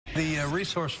The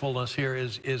resourcefulness here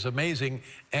is amazing,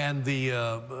 and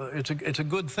it's a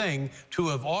good thing to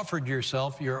have offered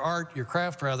yourself, your art, your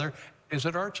craft rather. Is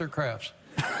it arts or crafts?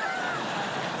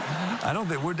 I don't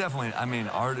think, we're definitely, I mean,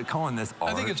 art, calling this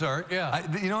art. I think it's art, yeah.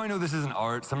 I know this isn't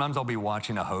art. Sometimes I'll be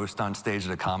watching a host on stage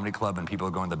at a comedy club and people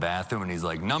are going to the bathroom and he's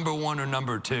like, #1 or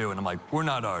 #2, and I'm like, we're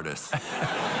not artists.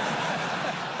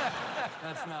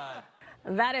 That's not.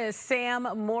 That is Sam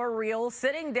Morril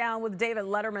sitting down with David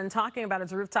Letterman talking about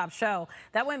his rooftop show.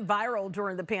 That went viral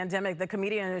during the pandemic. The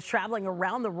comedian is traveling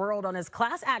around the world on his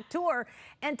class act tour.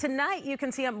 And tonight you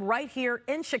can see him right here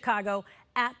in Chicago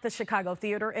at the Chicago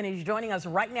Theater, and he's joining us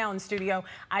right now in studio.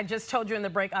 I just told you in the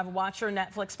break, I've watched your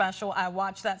Netflix special. I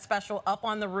watched that special Up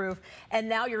on the Roof, and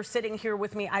now you're sitting here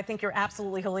with me. I think you're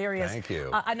absolutely hilarious. Thank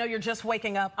you. I know you're just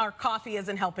waking up. Our coffee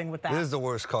isn't helping with that. This is the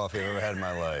worst coffee I've ever had in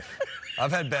my life.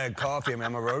 I've had bad coffee. I mean,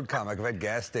 I'm a road comic. I've had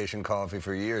gas station coffee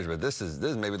for years, but this is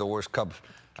maybe the worst cup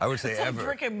I would say it's ever.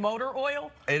 Like drinking motor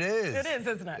oil? It is. It is,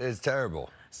 isn't it? It's terrible.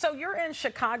 So you're in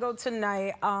Chicago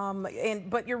tonight,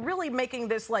 but you're really making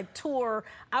this like tour,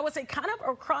 I would say kind of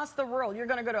across the world. You're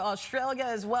going to go to Australia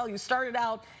as well. You started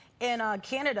out in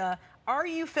Canada. Are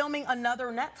you filming another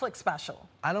Netflix special?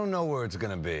 I don't know where it's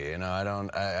going to be. You know,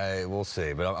 we'll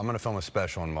see. But I'm going to film a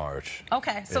special in March.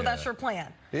 Okay, so that's your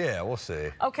plan. Yeah, we'll see.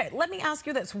 Okay, let me ask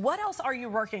you this. What else are you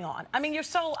working on? I mean,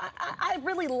 I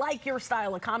really like your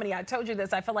style of comedy. I told you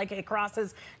this. I feel like it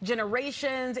crosses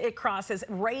generations. It crosses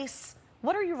race.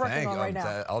 What are you working on right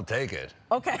now? I'll take it.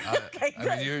 Okay, okay, good.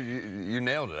 I mean, you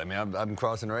nailed it. I mean, I'm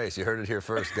crossing race. You heard it here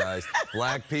first, guys.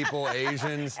 Black people,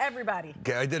 Asians. Everybody.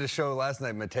 I did a show last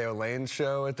night, Mateo Lane's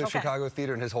show at the Chicago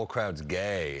Theater, and his whole crowd's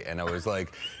gay. And I was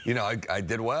like, you know, I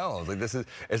did well. I was like,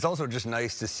 it's also just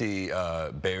nice to see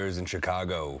bears in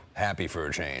Chicago happy for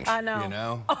a change. I know. You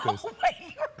know? Oh,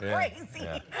 wait, you're crazy.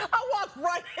 Yeah. I walked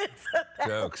right into that.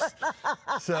 Jokes.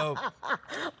 So,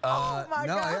 oh my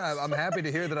gosh. Yeah, I'm happy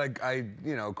to hear that I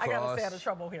you know, crossed. I gotta stay out of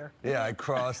trouble here. Yeah, I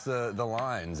crossed the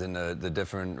lines in the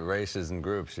different races and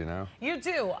groups, you know? You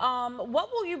do.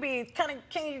 What will you be, can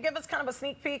you give us kind of a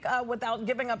sneak peek without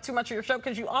giving up too much of your show?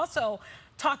 Because you also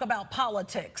talk about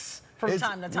politics from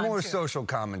time to time. It's more social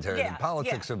commentary. Yeah,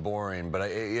 politics are boring, but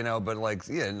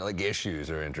like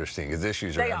issues are interesting because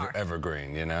issues are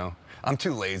evergreen, you know? I'm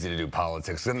too lazy to do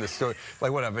politics. In the story,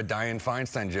 like what, I have a Dianne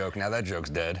Feinstein joke, now that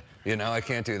joke's dead. You know, I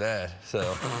can't do that, so.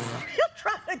 You're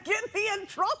trying to get me in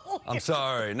trouble. I'm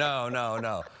sorry, no.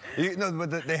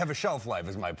 But they have a shelf life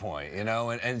is my point, you know?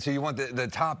 And so you want the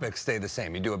topics stay the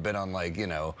same. You do a bit on like, you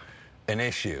know, an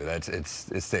issue it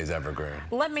stays evergreen.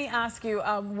 Let me ask you,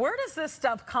 where does this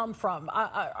stuff come from?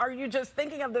 Are you just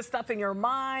thinking of this stuff in your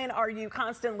mind? Are you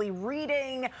constantly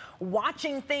reading,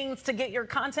 watching things to get your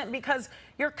content? Because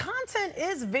your content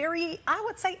is very, I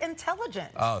would say, intelligent.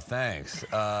 Oh, thanks.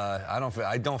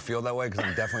 I don't feel that way because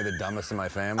I'm definitely the dumbest in my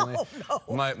family. Oh,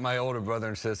 no. My older brother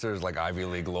and sister is like Ivy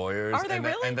League lawyers. Are they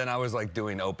really? And then I was like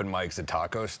doing open mics at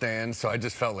taco stands, so I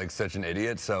just felt like such an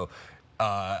idiot. So.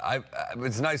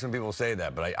 It's nice when people say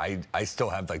that, but I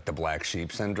still have like the black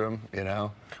sheep syndrome, you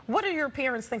know? What do your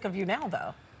parents think of you now,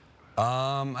 though?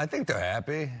 I think they're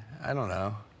happy. I don't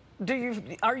know.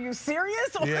 Are you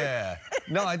serious? Yeah.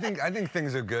 No, I think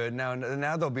things are good now.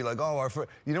 Now they'll be like, oh,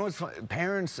 you know what's funny?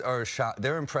 Parents are shocked.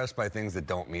 They're impressed by things that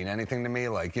don't mean anything to me.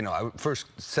 Like, you know, I first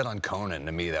said on Conan,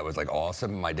 to me that was like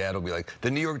awesome. My dad will be like,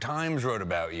 the New York Times wrote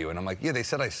about you, and I'm like, yeah, they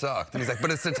said I sucked. And he's like, but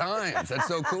it's the Times. That's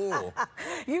so cool.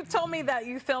 You told me that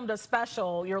you filmed a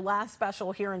special, your last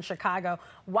special here in Chicago.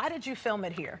 Why did you film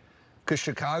it here? Because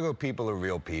Chicago people are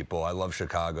real people. I love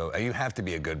Chicago. And you have to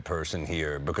be a good person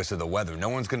here because of the weather. No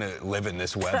one's going to live in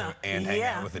this weather and hang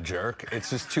out with a jerk.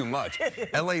 It's just too much.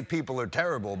 LA people are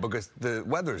terrible because the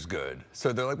weather's good.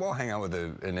 So they're like, well, I'll hang out with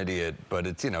an idiot, but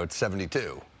it's, you know, it's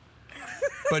 72.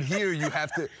 But here you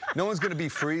have to, no one's going to be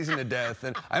freezing to death.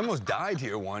 And I almost died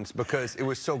here once because it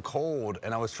was so cold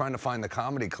and I was trying to find the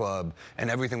comedy club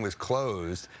and everything was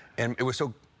closed. And it was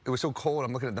so cold,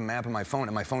 I'm looking at the map on my phone,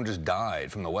 and my phone just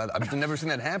died from the weather. I've never seen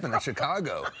that happen. That's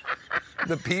Chicago.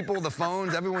 The people, the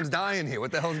phones, everyone's dying here.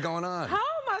 What the hell's going on? How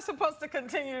am I supposed to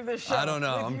continue this show? I don't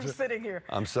know. With you sitting here.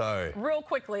 I'm sorry. Real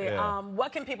quickly,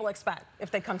 what can people expect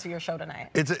if they come to your show tonight?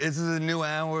 It's a new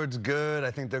hour. It's good. I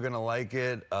think they're going to like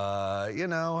it. You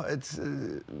know, it's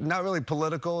not really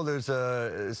political. There's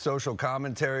a social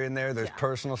commentary in there. There's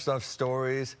personal stuff,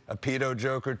 stories, a pedo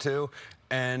joke or two.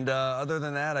 And other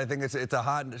than that, I think it's a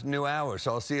hot new hour.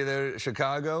 So I'll see you there,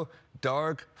 Chicago.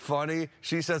 Dark, funny.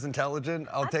 She says intelligent.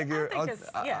 I'll take it.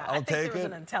 There's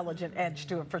an intelligent edge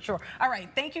to it for sure. All right,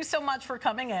 thank you so much for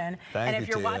coming in. And if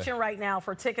you're watching right now,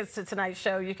 for tickets to tonight's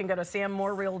show, you can go to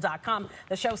sammorril.com.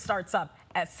 The show starts up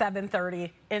at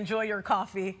 7:30. Enjoy your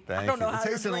coffee. Thank I don't know you. how It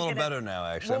tastes a you're little drinking better now,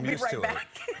 actually. We'll I'm be used right to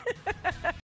it. back.